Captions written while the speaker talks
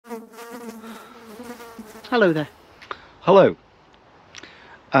Hello there. Hello,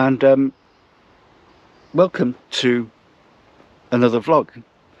 and welcome to another vlog.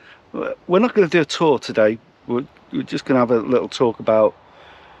 We're not going to do a tour today. We're just going to have a little talk about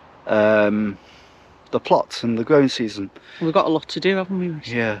the plots and the growing season. We've got a lot to do, haven't we?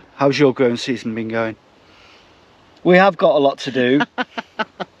 Yeah. How's your growing season been going? We have got a lot to do.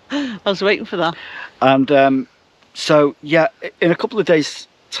 I was waiting for that. And so, yeah, in a couple of days'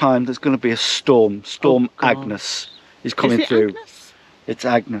 time, there's going to be a storm. Storm Agnes is coming through. Agnes? It's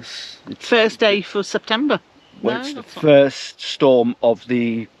Agnes. It's first day for September. Well, it's the first storm of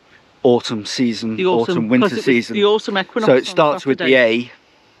the autumn season, the autumn-winter season. The autumn equinox. So it starts with the A.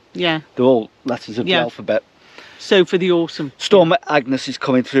 Yeah. They're all letters of the alphabet. So for the autumn. Storm Agnes is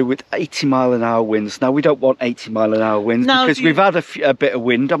coming through with 80-mile-an-hour winds. Now, we don't want 80-mile-an-hour winds because we've had a bit of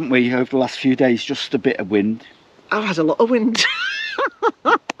wind, haven't we, over the last few days? Just a bit of wind. I've had a lot of wind.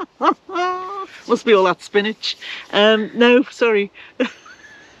 Must be all that spinach. No, sorry.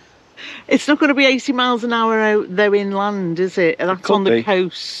 It's not going to be 80 miles an hour out there inland, is it? That's on the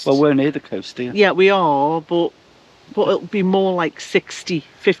coast. Well, we're near the coast here. Yeah, we are, but it'll be more like 50,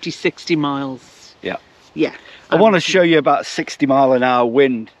 60 miles. Yeah. Yeah. I want to show you about 60-mile-an-hour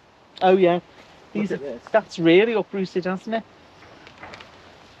wind. Oh, yeah. That's really uprooted, hasn't it?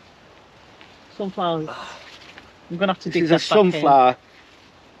 Sunflowers. I'm going to have to dig that back in. This is a sunflower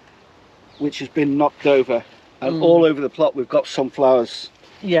which has been knocked over, and all over the plot we've got sunflowers.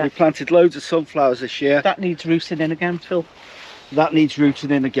 Yeah. We planted loads of sunflowers this year. That needs rooting in again, Phil. That needs rooting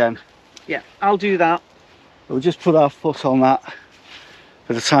in again. Yeah, I'll do that. We'll just put our foot on that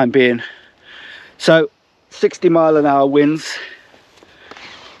for the time being. So 60-mile-an-hour winds,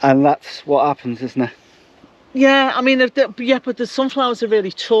 and that's what happens, isn't it? Yeah, I mean, but the sunflowers are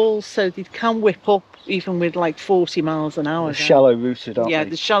really tall, so they can whip up even with like 40 miles an hour. They're shallow rooted, aren't they? Yeah,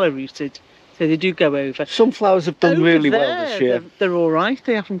 they're shallow rooted, so they do go over. Sunflowers have done really well this year. They're all right.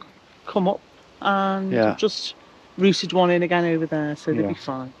 They haven't come up, and just rooted one in again over there, so they'll be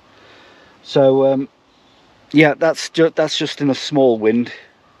fine. So yeah, that's just in a small wind.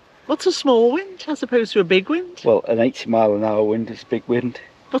 What's a small wind as opposed to a big wind? Well, an 80-mile-an-hour wind is a big wind.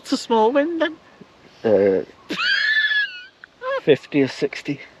 What's a small wind then? 50 or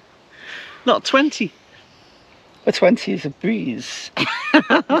 60. Not 20. A 20 is a breeze.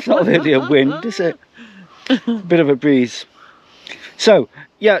 It's not really a wind, is it? A bit of a breeze. So,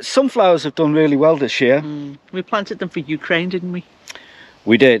 yeah, sunflowers have done really well this year. We planted them for Ukraine, didn't we?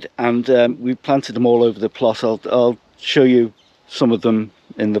 We did, and we planted them all over the plot. I'll show you some of them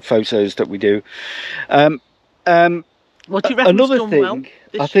in the photos that we do. What do you reckon? Another thing,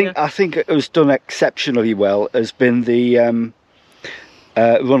 I think it was done exceptionally well has been the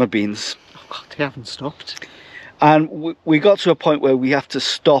runner beans. Oh God, they haven't stopped. And we got to a point where we have to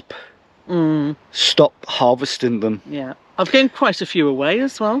stop harvesting them. Yeah, I've given quite a few away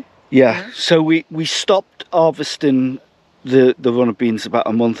as well. Yeah, so we stopped harvesting the runner beans about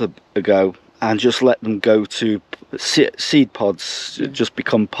a month ago and just let them go to seed pods, just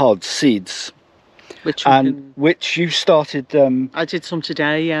become pods, seeds. Which you started. I did some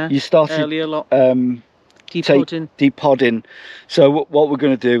today. Yeah, you started earlier a lot. Depodding. So what we're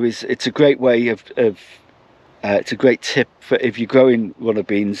going to do is, it's a great way of it's a great tip for if you're growing runner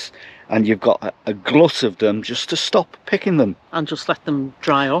beans and you've got a glut of them, just to stop picking them and just let them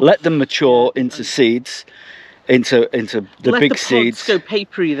dry off. Let them mature into seeds, into the big seeds. Let the pods go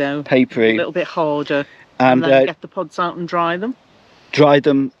papery though. Papery. A little bit harder. And then get the pods out and dry them. Dry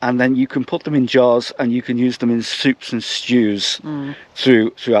them, and then you can put them in jars and you can use them in soups and stews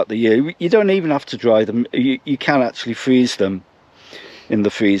throughout the year. You don't even have to dry them. You can actually freeze them in the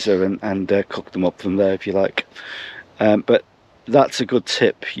freezer and cook them up from there if you like. But that's a good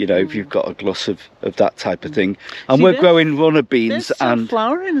tip, you know, if you've got a glut of that type of thing. And we're growing runner beans. They're still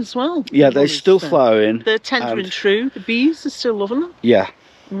flowering as well. Yeah, they're still flowering. They're tender and true. The bees are still loving them. Yeah.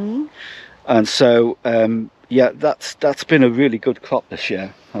 And so yeah, that's been a really good crop this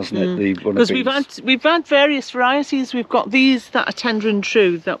year, hasn't it? The runner beans. Because we've had various varieties. We've got these that are tender and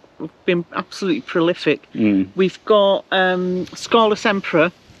true that have been absolutely prolific. We've got Scarlet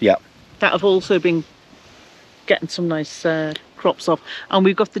Emperor. Yeah. That have also been getting some nice crops off, and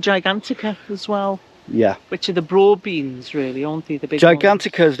we've got the Gigantica as well. Yeah. Which are the broad beans, really, aren't they? The big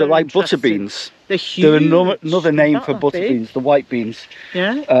Giganticas, they're like butter beans. They're huge. They're another name for butter beans, the white beans.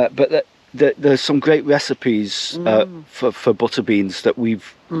 Yeah. But there's some great recipes for butter beans that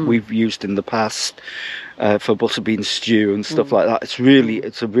we've used in the past for butter bean stew and stuff like that. It's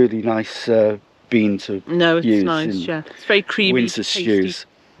a really nice bean to use. No, it's nice. Yeah, it's very creamy. Winter stews.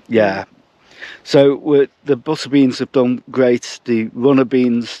 Yeah. So the butter beans have done great. The runner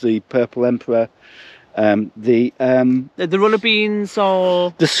beans, the Purple Emperor, The runner beans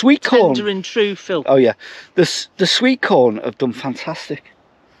are the sweet corn. tender and true, Phil. Oh yeah, the sweet corn have done fantastic.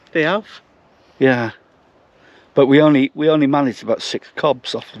 They have. Yeah, but we only managed about 6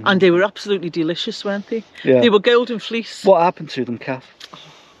 cobs off them. And they were absolutely delicious, weren't they? Yeah. They were golden fleece. What happened to them, Kath? Oh,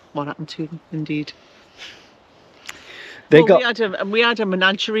 what happened to them, indeed? We had a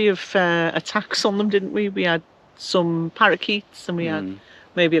menagerie of attacks on them, didn't we? We had some parakeets, and we had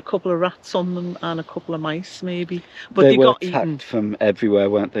maybe a couple of rats on them, and a couple of mice, maybe. But they were got attacked eaten from everywhere,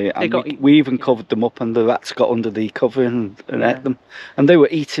 weren't they? And got eaten. We even covered them up, and the rats got under the cover and ate them, and they were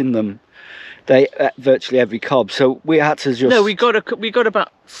eating them. They ate virtually every cob, so we had to just. No, we got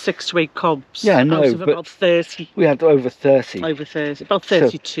about 6 to 8 cobs. Yeah, I know, out of but about 30. we had over 30. Over 30, about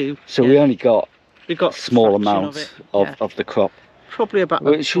 32. So we only got a small amount of the crop. Probably about.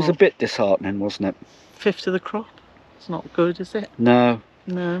 Which was a bit disheartening, wasn't it? 1/5 of the crop. It's not good, is it? No.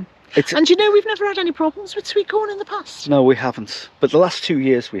 No. And you know, we've never had any problems with sweet corn in the past. No, we haven't. But the last 2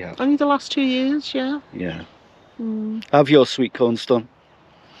 years we have. Only the last 2 years, yeah. Yeah. Have your sweet corns done?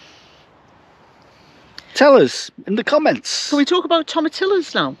 Tell us in the comments. Can we talk about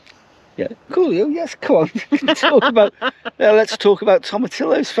tomatillos now? Yeah, cool. Yes, come on. Talk about. Let's talk about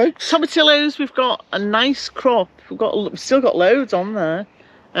tomatillos, folks. Tomatillos. We've got a nice crop. We've still got loads on there.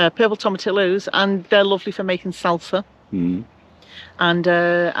 Purple tomatillos, and they're lovely for making salsa. And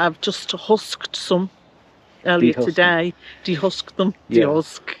I've just husked some earlier today. Dehusked them. Yeah.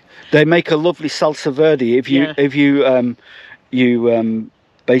 Dehusk. They make a lovely salsa verde if you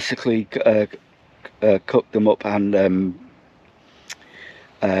basically cook them up and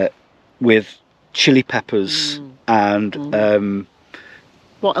with chili peppers and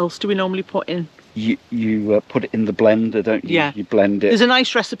what else do we normally put in? You put it in the blender, don't you? Yeah. You blend it. There's a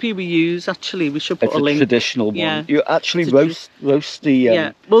nice recipe we use, actually. We should put it's a link. Traditional one. Yeah. You actually roast the.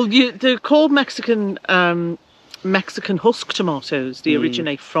 Yeah. Well, they're called Mexican husk tomatoes. They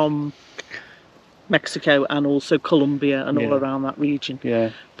originate from Mexico and also Colombia and all around that region. Yeah.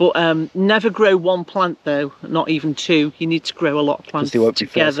 But never grow one plant though, not even 2. You need to grow a lot of plants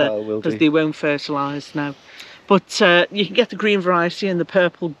together because they won't fertilise now. But you can get the green variety and the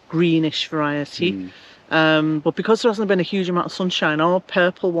purple greenish variety. But because there hasn't been a huge amount of sunshine, our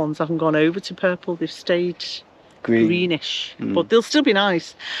purple ones haven't gone over to purple. They've stayed greenish, but they'll still be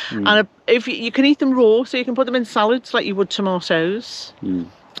nice. And if you can eat them raw, so you can put them in salads like you would tomatoes.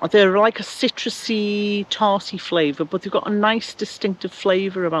 They're like a citrusy, tarty flavour, but they've got a nice distinctive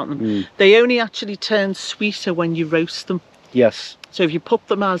flavour about them. They only actually turn sweeter when you roast them. Yes. So if you put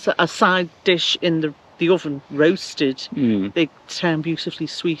them as a side dish in the oven, roasted, they turn beautifully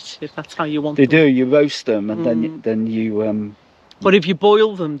sweet, if that's how you want them. They do, you roast them and then you... But if you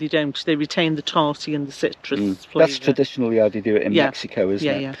boil them, they don't. They retain the tarty and the citrus flavour. That's traditionally how they do it in Mexico, isn't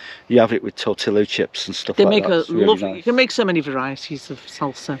it? Yeah. You have it with tortilla chips and stuff like that. They make a really lovely... nice. You can make so many varieties of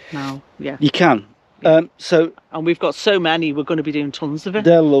salsa now, yeah. You can. And we've got so many, we're going to be doing tons of it.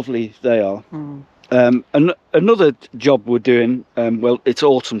 They're lovely, they are. Another job we're doing, well, it's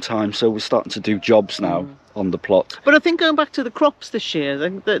autumn time, so we're starting to do jobs now on the plot. But I think going back to the crops this year,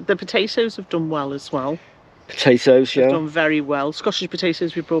 the potatoes have done well as well. Potatoes, They've done very well. Scottish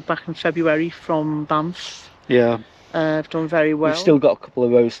potatoes we brought back in February from Banff. Yeah. Have done very well. We've still got a couple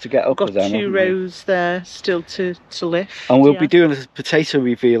of rows to get up with them. Got 2 rows there still to lift. And we'll be doing a potato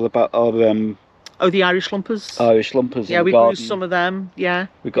reveal about our... the Irish lumpers. Irish lumpers. Yeah, we grew some of them. Yeah.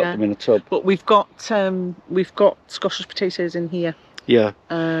 We got them in a tub. But we've got Scottish potatoes in here. Yeah.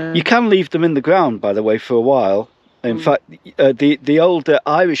 You can leave them in the ground, by the way, for a while. In fact, the older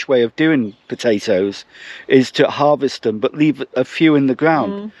Irish way of doing potatoes is to harvest them, but leave a few in the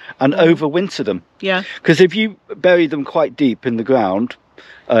ground and overwinter them. Yeah. Because if you bury them quite deep in the ground,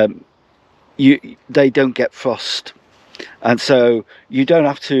 they don't get frost. And so you don't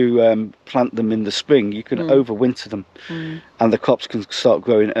have to plant them in the spring. You can overwinter them, and the crops can start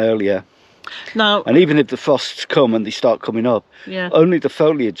growing earlier. Now, and even if the frosts come and they start coming up, only the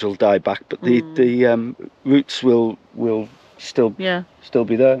foliage will die back, but the roots will still be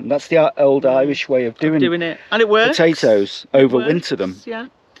there. And that's the old Irish way of doing it, and it works. Potatoes, overwinter them. Yeah.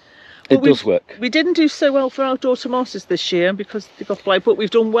 It does work. We didn't do so well for outdoor tomatoes this year because they got blight, but we've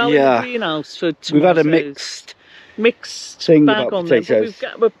done well in the greenhouse for tomatoes. We've had a mixed thing bag about on potatoes.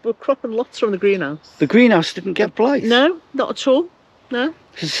 Them, but we're cropping lots from the greenhouse. The greenhouse didn't get blight? No, not at all. No.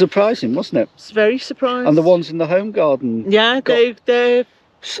 It's surprising, wasn't it? It's very surprising. And the ones in the home garden. Yeah, they're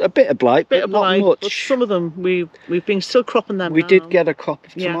a bit of blight, but not much. But some of them we've been still cropping them. We did get a crop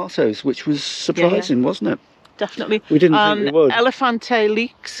of tomatoes, which was surprising, wasn't it? definitely. We didn't think we would. Elephante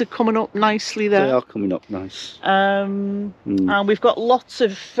leeks are coming up nicely there. They are coming up nice. And we've got lots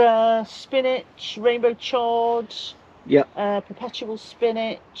of spinach, rainbow chard, perpetual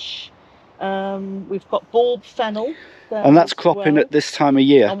spinach. We've got bulb fennel. And that's cropping at this time of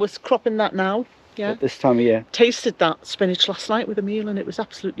year. And we're cropping that now. Yeah. At this time of year. Tasted that spinach last night with a meal and it was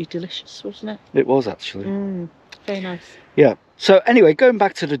absolutely delicious, wasn't it? It was actually. Very nice. Yeah. So anyway, going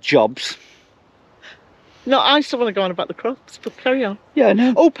back to the jobs. No, I still want to go on about the crops, but carry on. Yeah,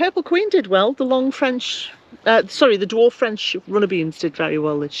 no. Oh, Purple Queen did well. The long French, the dwarf French runner beans did very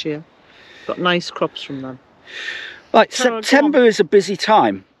well this year. Got nice crops from them. Right, so September is a busy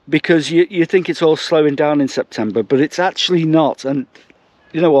time because you think it's all slowing down in September, but it's actually not. And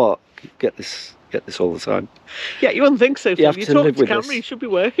you know what? Get this all the time. Yeah, you wouldn't think so. You have to live with camera, this. You should be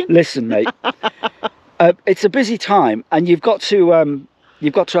working. Listen, mate. It's a busy time, and you've got to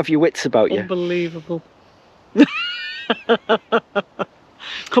have your wits about you. Unbelievable.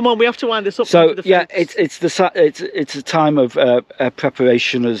 Come on, we have to wind this up. So yeah, it's a time of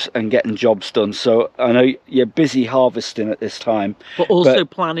preparation and getting jobs done. So I know you're busy harvesting at this time, but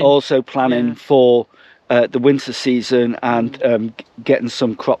also planning for the winter season and getting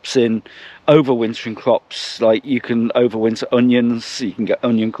some crops in, overwintering crops. Like you can overwinter onions, you can get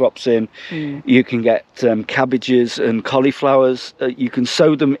onion crops in, you can get cabbages and cauliflowers. You can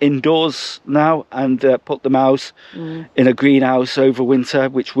sow them indoors now and put them out in a greenhouse over winter,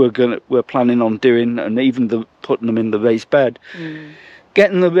 which we're planning on doing, and even putting them in the raised bed.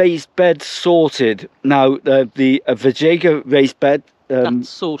 Getting the raised bed sorted now. The Vajega raised bed. That's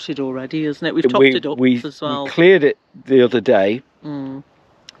sorted already, isn't it? We've topped it up as well. We cleared it the other day.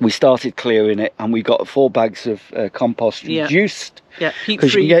 We started clearing it and we got 4 bags of compost reduced. Yeah, peat-free.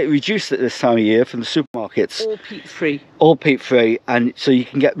 Because you can get it reduced at this time of year from the supermarkets. All peat-free. All peat-free. And so you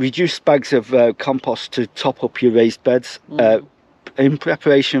can get reduced bags of compost to top up your raised beds in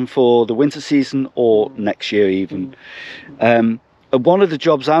preparation for the winter season or next year even. One of the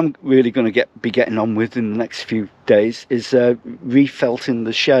jobs I'm really going to be getting on with in the next few days is refelting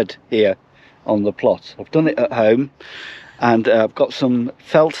the shed here on the plot. I've done it at home and I've got some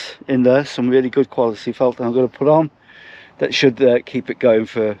felt in there, some really good quality felt that I'm going to put on that should keep it going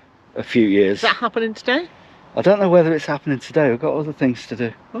for a few years. Is that happening today? I don't know whether it's happening today. I've got other things to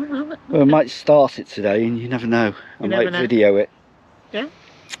do. Well, I might start it today and you never know. I might video it. Yeah.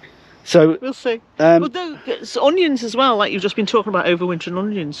 So we'll see. But it's onions as well, like you've just been talking about overwintering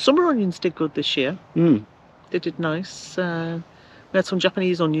onions. Summer onions did good this year. They did nice. We had some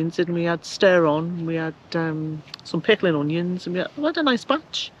Japanese onions and we had stir on. We had some pickling onions and we had a nice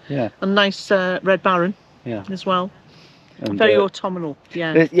batch. Yeah. A nice Red Baron. Yeah. As well. And, very autumnal.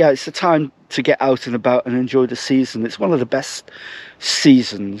 Yeah. It's a time to get out and about and enjoy the season. It's one of the best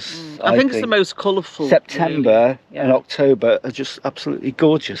seasons. I think it's the most colourful. September and October are just absolutely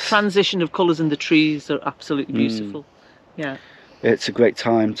gorgeous. The transition of colours in the trees are absolutely beautiful. Yeah. It's a great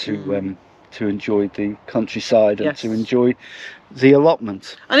time to enjoy the countryside and to enjoy the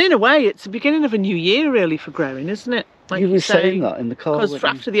allotment. And in a way, it's the beginning of a new year really for growing, isn't it? Like you were saying that in the car. Because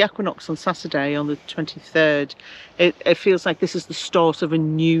after the equinox on Saturday, on the 23rd, it feels like this is the start of a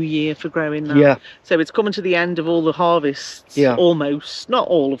new year for growing now. Yeah. So it's coming to the end of all the harvests, almost. Not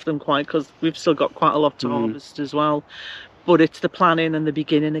all of them quite, because we've still got quite a lot to harvest as well. But it's the planning and the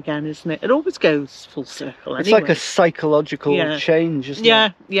beginning again, isn't it? It always goes full circle anyway. It's like a psychological change, isn't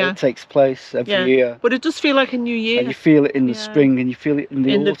it? Yeah. It takes place every year. But it does feel like a new year. And you feel it in the spring and you feel it in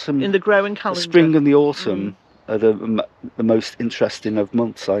the autumn. In the growing calendar. The spring and the autumn are the most interesting of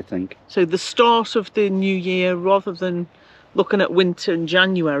months, I think. So the start of the new year, rather than looking at winter in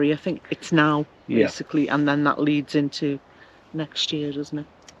January, I think it's now, basically. And then that leads into next year, doesn't it?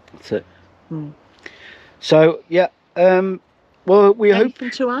 That's it. So, yeah. Well, we hope.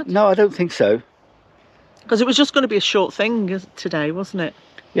 Anything to add? No, I don't think so. Because it was just going to be a short thing today, wasn't it?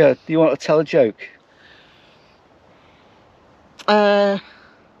 Yeah. Do you want to tell a joke?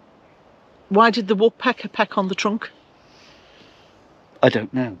 Why did the woodpecker peck on the trunk? I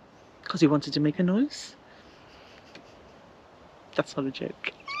don't know. Because he wanted to make a noise. That's not a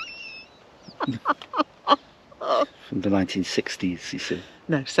joke. From the 1960s, you see.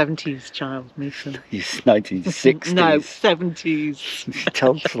 No, 70s, child, Mason. 1960s? No, 70s.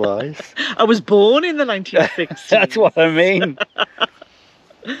 Tells lies. I was born in the 1960s. That's what I mean.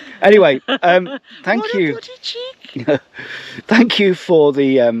 Anyway, thank you. What a cheek. Thank you for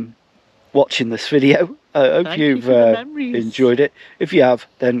the watching this video. I hope you've enjoyed it. If you have,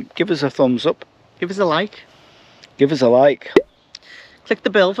 then give us a thumbs up. Give us a like. Give us a like. Click the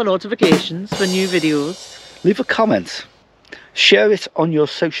bell for notifications for new videos. Leave a comment. Share it on your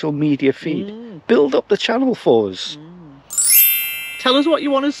social media feed. Build up the channel for us. Tell us what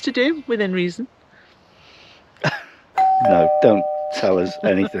you want us to do, within reason. No, don't tell us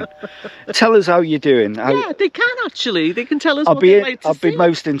anything. Tell us how you're doing. Yeah, they can actually. They can tell us what they'd like to see. I'd be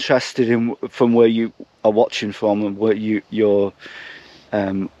most interested in from where you are watching from and where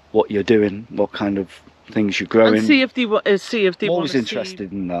what you're doing, what kind of things you're growing. And see if they want always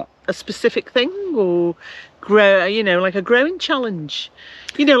interested in that. A specific thing, or grow, you know, like a growing challenge.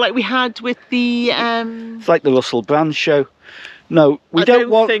 You know, like we had with the It's like the Russell Brand show. No, we don't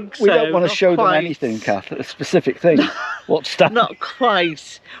want to show them anything, Kath, a specific thing. What's that? Not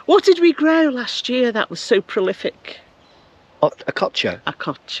quite. What did we grow last year that was so prolific? A cotcha. A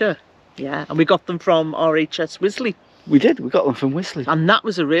cotcha, yeah. And we got them from RHS Wisley. We did, we got them from Wisley. And that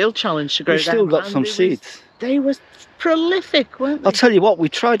was a real challenge to grow. We still got some seeds. They were prolific, weren't they? I'll tell you what, we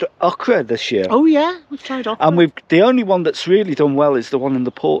tried okra this year. Oh yeah, we've tried okra. And the only one that's really done well is the one in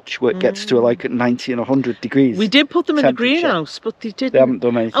the porch where it gets to like 90 and 100 degrees. We did put them in the greenhouse, but they didn't. They haven't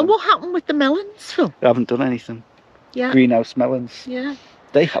done anything. And what happened with the melons, Phil? They haven't done anything. Yeah. Greenhouse melons. Yeah.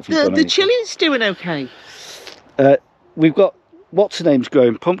 They haven't done anything. The chilies doing okay. We've got, what's her name's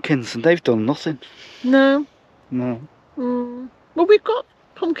growing pumpkins and they've done nothing. No. No. Well, we've got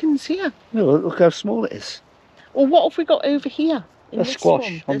pumpkins here. Well, look how small it is. Well, what have we got over here? A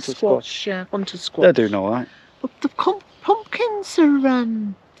squash. Hunter squash. Yeah, hunter squash. They're doing all right. But the pumpkins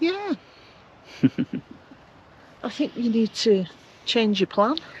are, yeah. I think you need to change your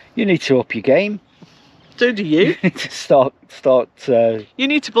plan. You need to up your game. So do you. You need to start. You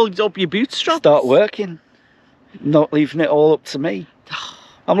need to build up your bootstraps. Start working. Not leaving it all up to me.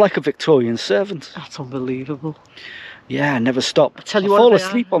 I'm like a Victorian servant. That's unbelievable. Yeah, I never stop. I tell you I fall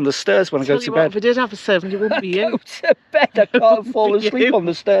asleep on the stairs when I go to bed. If I did have a servant, it wouldn't be you. Go to bed, I can't fall asleep on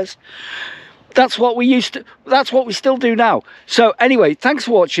the stairs. That's what we used to, that's what we still do now. So anyway, thanks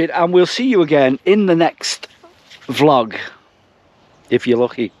for watching and we'll see you again in the next vlog, if you're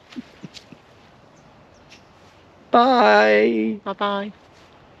lucky. Bye. Bye-bye.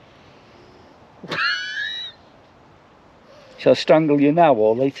 Shall I strangle you now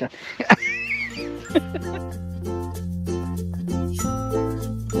or later?